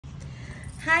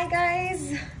Hi guys,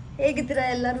 ಹೇಗಿದ್ದೀರಾ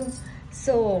ಎಲ್ಲರೂ?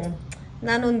 So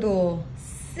ನಾನೊಂದು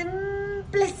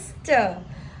ಸಿಂಪ್ಲೆಸ್ಟ್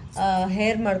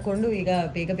ಹೇರ್ ಮಾಡಿಕೊಂಡು ಈಗ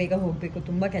ಬೇಗ ಬೇಗ ಹೋಗಬೇಕು.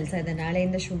 ತುಂಬ ಕೆಲಸ ಇದೆ,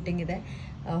 ನಾಳೆಯಿಂದ ಶೂಟಿಂಗ್ ಇದೆ.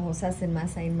 ಹೊಸ ಸಿನಿಮಾ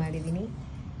ಸೈನ್ ಮಾಡಿದ್ದೀನಿ.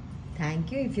 Thank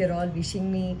you. If you are all wishing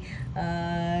me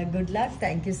good luck,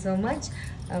 thank you so much.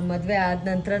 ಮದುವೆ ಆದ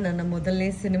ನಂತರ ನನ್ನ ಮೊದಲನೇ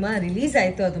ಸಿನಿಮಾ ರಿಲೀಸ್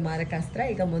ಆಯಿತು, ಅದು ಮಾರಕಾಸ್ತ್ರ.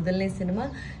 ಈಗ ಮೊದಲನೇ ಸಿನಿಮಾ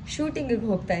ಶೂಟಿಂಗಿಗೆ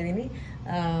ಹೋಗ್ತಾ ಇದ್ದೀನಿ.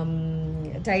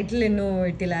 ಟೈಟಲ್ ಇನ್ನೂ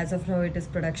ಇಟ್ಟಿಲ್ಲ. As of now it is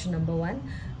production number 1.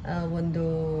 ಒಂದು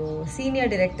ಸೀನಿಯರ್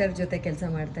ಡೈರೆಕ್ಟರ್ ಜೊತೆ ಕೆಲಸ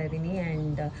ಮಾಡ್ತಾ ಇದ್ದೀನಿ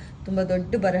ಆ್ಯಂಡ್ ತುಂಬ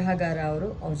ದೊಡ್ಡ ಬರಹಗಾರ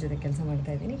ಅವ್ರ ಜೊತೆ ಕೆಲಸ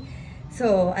ಮಾಡ್ತಾ ಇದ್ದೀನಿ. ಸೊ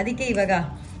ಅದಕ್ಕೆ ಇವಾಗ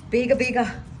ಬೇಗ ಬೇಗ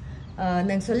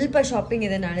ನಂಗೆ ಸ್ವಲ್ಪ ಶಾಪಿಂಗ್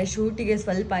ಇದೆ, ನಾಳೆ ಶೂಟಿಗೆ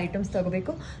ಸ್ವಲ್ಪ ಐಟಮ್ಸ್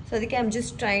ತೊಗೋಬೇಕು. ಸೊ ಅದಕ್ಕೆ I am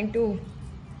just train to,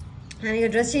 ನಾನೀಗ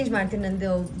ಡ್ರೆಸ್ ಚೇಂಜ್ ಮಾಡ್ತೀನಿ.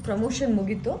 ನಂದು ಪ್ರಮೋಷನ್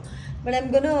ಮುಗೀತು, but I am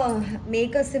gonna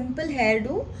make a simple hair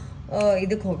do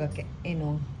ಇದಕ್ಕೆ ಹೋಗೋಕ್ಕೆ, ಏನು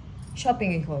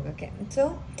ಶಾಪಿಂಗಿಗೆ ಹೋಗೋಕ್ಕೆ. ಸೊ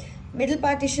ಮಿಡಲ್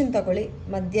ಪಾರ್ಟಿಷನ್ ತೊಗೊಳ್ಳಿ,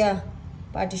 ಮಧ್ಯ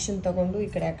ಪಾರ್ಟಿಷನ್ ತೊಗೊಂಡು ಈ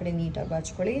ಕಡೆ ಆ ಕಡೆ ನೀಟಾಗಿ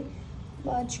ಬಾಚ್ಕೊಳ್ಳಿ.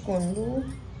 ಬಾಚ್ಕೊಂಡು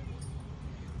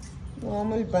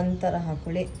ನಾರ್ಮಲ್ ಬನ್ ಥರ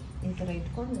ಹಾಕ್ಕೊಳ್ಳಿ. ಈ ಥರ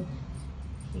ಇಟ್ಕೊಂಡು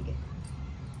ಹೀಗೆ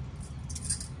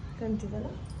ಕಾಣ್ತಿದಲ್ಲ,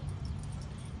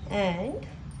 ಆ್ಯಂಡ್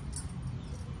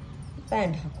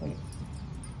ಪ್ಯಾಂಟ್ ಹಾಕ್ಕೊಳ್ಳಿ.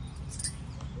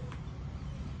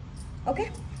 ಓಕೆ,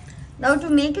 ನಾವು to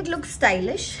make it look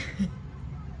stylish,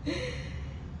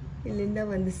 ಇಲ್ಲಿಂದ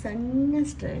ಒಂದು ಸಣ್ಣ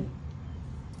stand.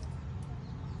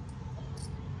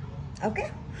 Okay,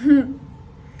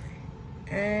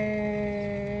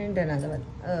 and another one.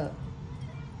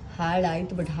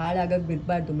 ಹಾಳಾಯಿತು, ಬಟ್ ಹಾಳಾಗಕ್ಕೆ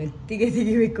ಬಿಡಬಾರ್ದು, ಮೆತ್ತಿಗೆ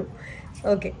ತೆಗಿಬೇಕು.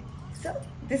 Okay, so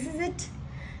this is it.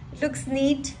 It looks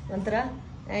neat ಒಂಥರ,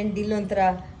 ಆ್ಯಂಡ್ ಇಲ್ಲೊಂಥರ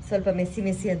ಸ್ವಲ್ಪ ಮೆಸ್ಸಿ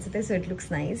ಅನಿಸುತ್ತೆ. ಸೊ ಇಟ್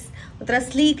ಲುಕ್ಸ್ ನೈಸ್, ಒಂಥರ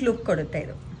ಸ್ಲೀಕ್ ಲುಕ್ ಕೊಡುತ್ತೆ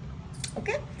ಇದು.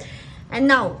 ಓಕೆ, ಆ್ಯಂಡ್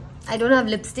ನಾವು I don't have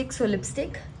lipstick. So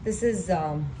lipstick, this is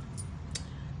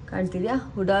ಕಾಣ್ತಿದೆಯಾ,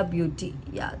 HUDA beauty.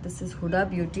 Yeah, this is HUDA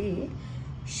beauty.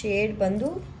 Shade ಬಂದು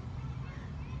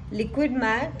liquid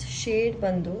mat, shade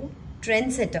ಬಂದು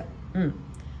trend centre.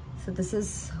 So this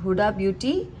is HUDA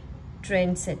beauty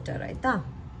trend centre. ಆಯಿತಾ,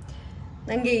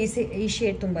 ನನಗೆ ಈ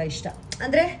shade ತುಂಬ ಇಷ್ಟ.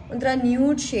 ಅಂದರೆ ಒಂಥರ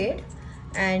nude shade.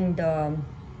 And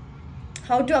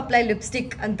how to apply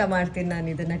lipstick ಅಂತ ಮಾಡ್ತೀನಿ ನಾನು,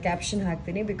 ಇದನ್ನು ಕ್ಯಾಪ್ಷನ್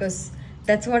ಹಾಕ್ತೀನಿ, because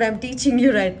that's what I am teaching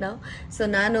you right ನಾವು. ಸೊ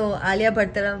ನಾನು ಆಲಿಯಾ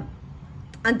ಭಟ್ ಥರ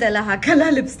ಅಂತೆಲ್ಲ ಹಾಕಲ್ಲ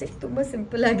ಲಿಪ್ಸ್ಟಿಕ್, ತುಂಬ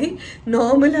ಸಿಂಪಲ್ಲಾಗಿ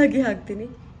ನಾರ್ಮಲ್ ಆಗಿ ಹಾಕ್ತೀನಿ.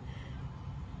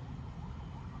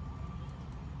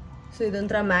 ಸೊ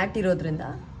ಇದೊಂಥರ ಮ್ಯಾಟ್ ಇರೋದ್ರಿಂದ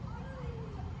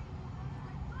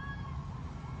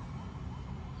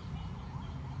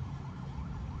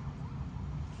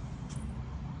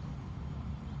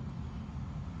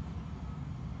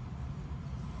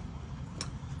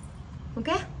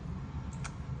ಓಕೆ.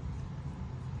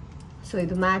 ಸೊ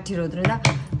ಇದು ಮ್ಯಾಟ್ ಇರೋದ್ರಿಂದ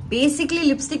ಬೇಸಿಕ್ಲಿ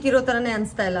ಲಿಪ್ಸ್ಟಿಕ್ ಇರೋ ಥರನೇ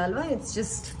ಅನಿಸ್ತಾ ಇಲ್ಲ ಅಲ್ವಾ? ಇಟ್ಸ್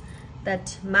ಜಸ್ಟ್ ದಟ್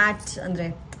ಮ್ಯಾಟ್, ಅಂದರೆ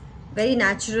very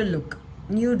natural look,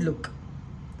 nude look.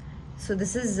 So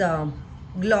this is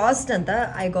ಗ್ಲಾಸ್ಡ್ ಅಂತ.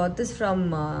 I got this from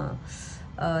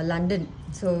London.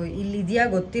 So ಇಲ್ಲಿದೆಯಾ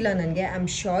ಗೊತ್ತಿಲ್ಲ ನನಗೆ. I am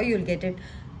sure you'll get it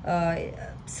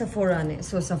ಸಫೋರಾನೇ.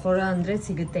 So ಸಫೋರಾ ಅಂದರೆ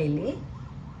ಸಿಗುತ್ತೆ ಇಲ್ಲಿ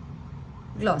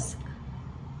ಗ್ಲಾಸ್.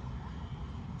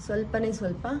 ಸ್ವಲ್ಪನೇ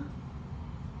ಸ್ವಲ್ಪ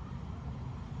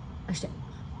ಅಷ್ಟೇ,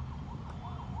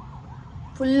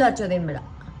 ಫುಲ್ ಹಚ್ಚೋದೇನು ಬೇಡ.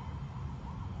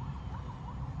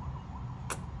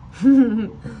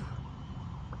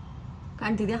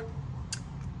 ಕಾಣ್ತಿದ್ಯಾ?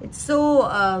 ಇಟ್ಸ್ ಸೋ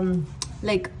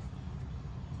ಲೈಕ್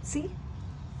ಸಿ,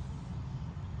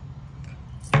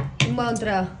 ತುಂಬ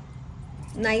ಒಂಥರ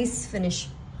ನೈಸ್ ಫಿನಿಶ್,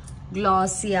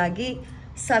 ಗ್ಲಾಸಿ ಆಗಿ,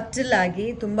 ಸಟಲ್ ಆಗಿ,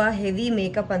 ತುಂಬ ಹೆವಿ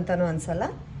ಮೇಕಪ್ ಅಂತಲೂ ಅನಿಸಲ್ಲ,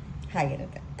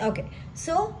 ಹಾಗಿರುತ್ತೆ. ಓಕೆ,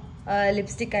 ಸೊ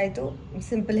ಲಿಪ್ಸ್ಟಿಕ್ ಆಯಿತು,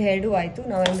 ಸಿಂಪಲ್ ಹೇರ್ಡು ಆಯಿತು.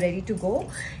 ನಾವು I am ready to go.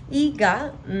 ಈಗ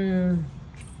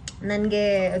ನನಗೆ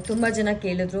ತುಂಬ ಜನ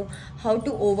ಕೇಳಿದ್ರು how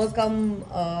to overcome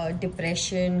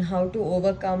depression, how to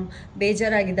overcome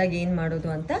ಬೇಜಾರಾಗಿದ್ದಾಗ ಏನು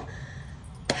ಮಾಡೋದು ಅಂತ.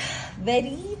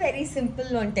 ವೆರಿ ವೆರಿ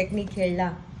ಸಿಂಪಲ್ ಒಂದು ಟೆಕ್ನಿಕ್ ಹೇಳ.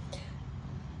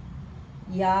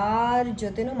 ಯಾರ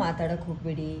ಜೊತೆನೂ ಮಾತಾಡೋಕ್ಕೆ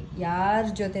ಹೋಗ್ಬೇಡಿ, ಯಾರ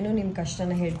ಜೊತೆನೂ ನಿಮ್ಮ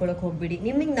ಕಷ್ಟನ ಹೇಳ್ಕೊಳಕ್ಕೆ ಹೋಗ್ಬೇಡಿ.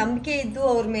 ನಿಮಗೆ ನಂಬಿಕೆ ಇದ್ದು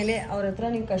ಅವ್ರ ಮೇಲೆ, ಅವ್ರ ಹತ್ರ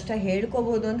ನಿಮ್ಮ ಕಷ್ಟ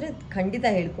ಹೇಳ್ಕೊಬೋದು ಅಂದರೆ ಖಂಡಿತ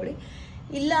ಹೇಳ್ಕೊಳ್ಳಿ.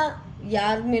 ಇಲ್ಲ,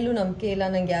 ಯಾರ ಮೇಲೂ ನಂಬಿಕೆ ಇಲ್ಲ,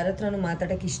 ನಂಗೆ ಯಾರ ಹತ್ರನೂ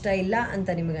ಮಾತಾಡೋಕ್ಕೆ ಇಷ್ಟ ಇಲ್ಲ ಅಂತ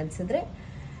ನಿಮಗೆ ಅನಿಸಿದ್ರೆ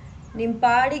ನಿಮ್ಮ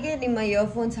ಪಾಡಿಗೆ ನಿಮ್ಮ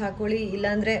ಇಯರ್ಫೋನ್ಸ್ ಹಾಕ್ಕೊಳ್ಳಿ.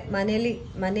 ಇಲ್ಲಾಂದರೆ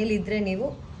ಮನೇಲಿದ್ದರೆ ನೀವು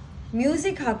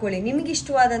ಮ್ಯೂಸಿಕ್ ಹಾಕ್ಕೊಳ್ಳಿ,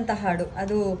 ನಿಮಗಿಷ್ಟವಾದಂಥ ಹಾಡು.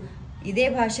 ಅದು ಇದೇ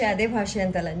ಭಾಷೆ ಅದೇ ಭಾಷೆ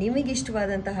ಅಂತಲ್ಲ,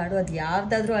 ನಿಮಗಿಷ್ಟವಾದಂಥ ಹಾಡು, ಅದು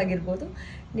ಯಾವುದಾದ್ರೂ ಆಗಿರ್ಬೋದು.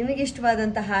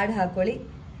 ನಿಮಗಿಷ್ಟವಾದಂಥ ಹಾಡು ಹಾಕ್ಕೊಳ್ಳಿ.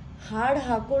 ಹಾಡು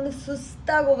ಹಾಕ್ಕೊಂಡು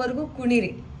ಸುಸ್ತಾಗೋವರೆಗೂ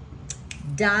ಕುಣಿರಿ,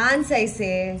 ಡ್ಯಾನ್ಸ್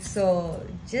ಐಸೆ. ಸೊ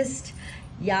ಜಸ್ಟ್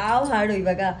ಯಾವ ಹಾಡು,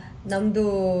 ಇವಾಗ ನಮ್ಮದು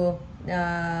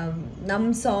ನಮ್ಮ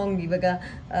ಸಾಂಗ್ ಇವಾಗ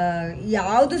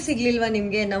ಯಾವುದು ಸಿಗಲಿಲ್ವ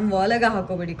ನಿಮಗೆ, ನಮ್ಮ ವಾಲಗ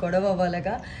ಹಾಕೋಬೇಡಿ, ಕೊಡವ ವಾಲಗ.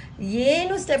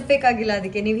 ಏನು ಸ್ಟೆಪ್ ಬೇಕಾಗಿಲ್ಲ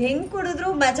ಅದಕ್ಕೆ, ನೀವು ಹೆಂಗೆ ಕೊಡಿದ್ರೂ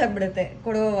ಮ್ಯಾಚ್ ಆಗಿಬಿಡುತ್ತೆ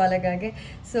Kodava ವಾಲಗಾಗೆ.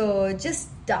 So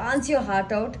just dance your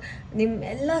heart out, ನಿಮ್ಮ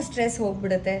ಎಲ್ಲ ಸ್ಟ್ರೆಸ್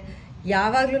ಹೋಗ್ಬಿಡುತ್ತೆ.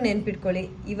 ಯಾವಾಗಲೂ ನೆನ್ಪಿಟ್ಕೊಳ್ಳಿ,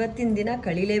 ಇವತ್ತಿನ ದಿನ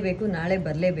ಕಳೀಲೇಬೇಕು, ನಾಳೆ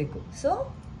ಬರಲೇಬೇಕು. ಸೊ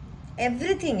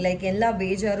ಎವ್ರಿಥಿಂಗ್ ಲೈಕ್ ಎಲ್ಲ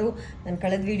ಬೇಜಾರು, ನಾನು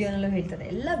ಕಳೆದ ವಿಡಿಯೋನಲ್ಲೂ ಹೇಳ್ತಾರೆ,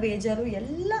 ಎಲ್ಲ ಬೇಜಾರು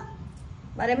ಎಲ್ಲ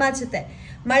ಮರೆಮಾಚುತ್ತೆ.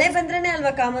 ಮಳೆ ಬಂದ್ರೇ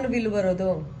ಅಲ್ವಾ ಕಾಮನು ಬಿಲ್ಲು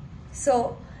ಬರೋದು. So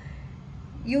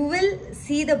you will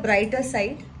see the brighter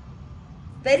side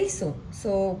very soon.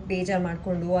 So ಬೇಜಾರು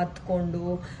ಮಾಡಿಕೊಂಡು ಹತ್ಕೊಂಡು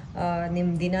ನಿಮ್ಮ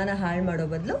ದಿನಾನ ಹಾಳು ಮಾಡೋ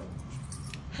ಬದಲು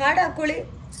ಹಾಡು ಹಾಕ್ಕೊಳ್ಳಿ,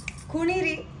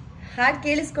 ಕುಣೀರಿ, ಹಾಡು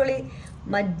ಕೇಳಿಸ್ಕೊಳ್ಳಿ,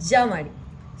 ಮಜ್ಜಾ ಮಾಡಿ.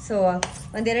 ಸೊ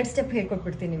ಒಂದೆರಡು ಸ್ಟೆಪ್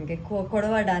ಹೇಳ್ಕೊಟ್ಬಿಡ್ತೀನಿ ನಿಮಗೆ,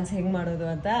 ಕೊಡವ ಡ್ಯಾನ್ಸ್ ಹೆಂಗೆ ಮಾಡೋದು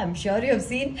ಅಂತ. I am sure you have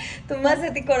seen. ತುಂಬ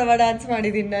ಸತಿ ಕೊಡವ ಡ್ಯಾನ್ಸ್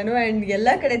ಮಾಡಿದ್ದೀನಿ ನಾನು, ಆ್ಯಂಡ್ ಎಲ್ಲ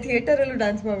ಕಡೆ ಥಿಯೇಟರಲ್ಲೂ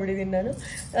ಡ್ಯಾನ್ಸ್ ಮಾಡಿಬಿಟ್ಟಿದ್ದೀನಿ ನಾನು.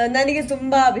 ನನಗೆ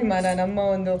ತುಂಬ ಅಭಿಮಾನ, ನಮ್ಮ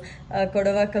ಒಂದು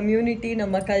ಕೊಡವ ಕಮ್ಯುನಿಟಿ,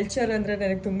 ನಮ್ಮ ಕಲ್ಚರ್ ಅಂದರೆ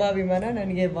ನನಗೆ ತುಂಬ ಅಭಿಮಾನ.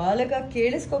 ನನಗೆ ವಾಲಗ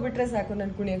ಕೇಳಿಸ್ಕೊಬಿಟ್ರೆ ಸಾಕು,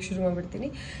 ನಾನು ಕುಣಿಯೋಕ್ಕೆ ಶುರು ಮಾಡಿಬಿಡ್ತೀನಿ.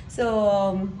 ಸೊ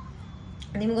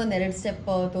ನಿಮಗೊಂದೆರಡು ಸ್ಟೆಪ್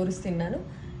ತೋರಿಸ್ತೀನಿ ನಾನು.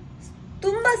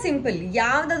 ತುಂಬ ಸಿಂಪಲ್,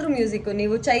 ಯಾವುದಾದ್ರೂ ಮ್ಯೂಸಿಕ್ಕು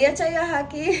ನೀವು ಚಯ್ಯ ಚಯ್ಯ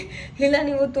ಹಾಕಿ, ಇಲ್ಲ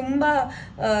ನೀವು ತುಂಬ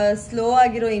ಸ್ಲೋ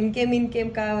ಆಗಿರೋ ಇನ್ಕೇಮ್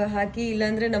ಹಾಕಿ,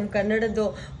 ಇಲ್ಲಾಂದರೆ ನಮ್ಮ ಕನ್ನಡದ್ದು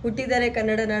ಹುಟ್ಟಿದರೆ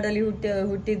ಕನ್ನಡ ನಾಡಲ್ಲಿ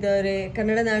ಹುಟ್ಟಿದರೆ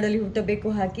ಕನ್ನಡ ನಾಡಲ್ಲಿ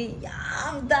ಹುಟ್ಟಬೇಕು ಹಾಕಿ,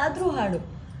 ಯಾವುದಾದ್ರೂ ಹಾಡು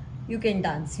you can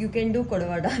dance, you can do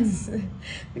Kodava dance.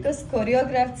 Because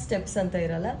choreograph steps ಅಂತ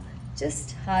ಇರಲ್ಲ,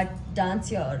 just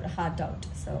dance your heart out.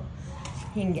 So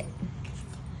ಹೀಗೆ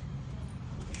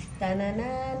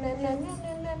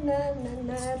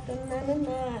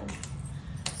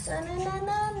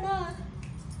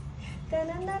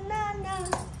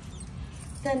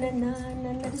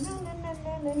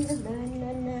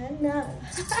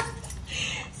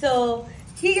ಸೊ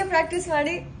ಹೀಗೆ ಪ್ರಾಕ್ಟೀಸ್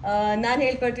ಮಾಡಿ, ನಾನು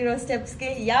ಹೇಳ್ಕೊಟ್ಟಿರೋ ಸ್ಟೆಪ್ಸ್ಗೆ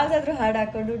ಯಾವುದಾದ್ರೂ ಹಾಡು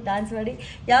ಹಾಕ್ಕೊಂಡು ಡ್ಯಾನ್ಸ್ ಮಾಡಿ.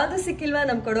 ಯಾವುದು ಸಿಕ್ಕಿಲ್ವಾ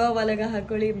ನಮ್ಮ ಕೊಡವ ವಾಲಗ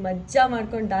ಹಾಕ್ಕೊಳ್ಳಿ, ಮಜ್ಜಾ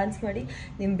ಮಾಡ್ಕೊಂಡು ಡ್ಯಾನ್ಸ್ ಮಾಡಿ.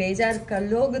 ನಿಮ್ಮ ಬೇಜಾರು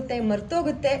ಕಲ್ಲೋಗುತ್ತೆ,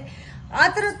 ಮರ್ತೋಗುತ್ತೆ. ಆ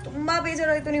ಥರ ತುಂಬ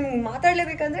ಬೇಜಾರಾಯಿತು ನಿಮ್ಗೆ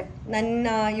ಮಾತಾಡಲೇಬೇಕಂದ್ರೆ ನನ್ನ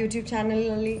ಯೂಟ್ಯೂಬ್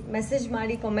ಚಾನಲ್ನಲ್ಲಿ ಮೆಸೇಜ್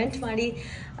ಮಾಡಿ, ಕಾಮೆಂಟ್ ಮಾಡಿ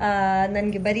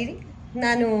ನನಗೆ ಬರೀರಿ.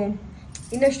 ನಾನು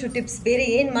ಇನ್ನಷ್ಟು ಟಿಪ್ಸ್ ಬೇರೆ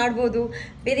ಏನು ಮಾಡ್ಬೋದು,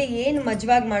 ಬೇರೆ ಏನು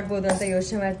ಮಜವಾಗಿ ಮಾಡ್ಬೋದು ಅಂತ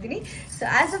ಯೋಚನೆ ಮಾಡ್ತೀನಿ. So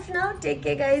as of now take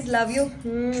care guys, love you,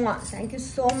 thank you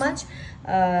so much.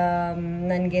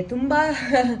 ನನಗೆ ತುಂಬ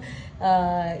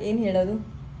ಏನು ಹೇಳೋದು,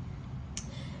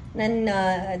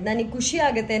 ನನಗೆ ಖುಷಿ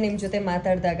ಆಗುತ್ತೆ ನಿಮ್ಮ ಜೊತೆ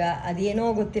ಮಾತಾಡಿದಾಗ. ಅದೇನೋ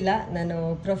ಗೊತ್ತಿಲ್ಲ, ನಾನು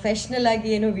ಪ್ರೊಫೆಷ್ನಲ್ ಆಗಿ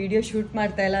ಏನೋ ವಿಡಿಯೋ ಶೂಟ್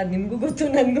ಮಾಡ್ತಾ ಇಲ್ಲ, ಅದು ನಿಮಗೂ ಗೊತ್ತು,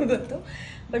 ನನಗೂ ಗೊತ್ತು.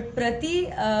 ಬಟ್ ಪ್ರತಿ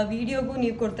ವಿಡಿಯೋಗೂ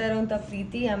ನೀವು ಕೊಡ್ತಾ ಇರೋವಂಥ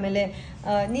ಪ್ರೀತಿ, ಆಮೇಲೆ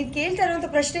ನೀವು ಕೇಳ್ತಾ ಇರೋವಂಥ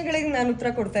ಪ್ರಶ್ನೆಗಳಿಗೆ ನಾನು ಉತ್ತರ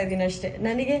ಕೊಡ್ತಾ ಇದ್ದೀನಿ ಅಷ್ಟೇ.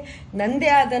 ನನಗೆ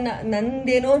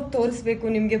ನಂದೇನೋ ತೋರಿಸ್ಬೇಕು,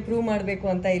 ನಿಮಗೆ ಪ್ರೂವ್ ಮಾಡಬೇಕು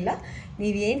ಅಂತ ಇಲ್ಲ.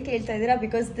 ನೀವೇನು ಕೇಳ್ತಾ ಇದ್ದೀರಾ,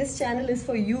 because this channel is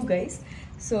for you guys.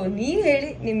 So ನೀವು ಹೇಳಿ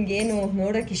ನಿಮಗೇನು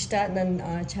ನೋಡೋಕ್ಕೆ ಇಷ್ಟ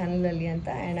ನನ್ನ ಚಾನಲಲ್ಲಿ ಅಂತ,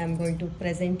 and I am going to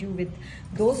present you with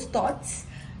those thoughts.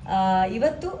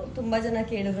 ಇವತ್ತು ತುಂಬ ಜನ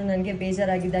ಕೇಳಿದ್ರು ನನಗೆ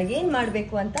ಬೇಜಾರಾಗಿದ್ದಾಗ ಏನು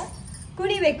ಮಾಡಬೇಕು ಅಂತ.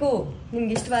 ಕುಣಿಬೇಕು,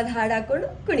 ನಿಮ್ಗೆ ಇಷ್ಟವಾದ ಹಾಡು ಹಾಕ್ಕೊಂಡು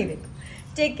ಕುಣಿಬೇಕು.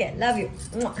 Take care, love you.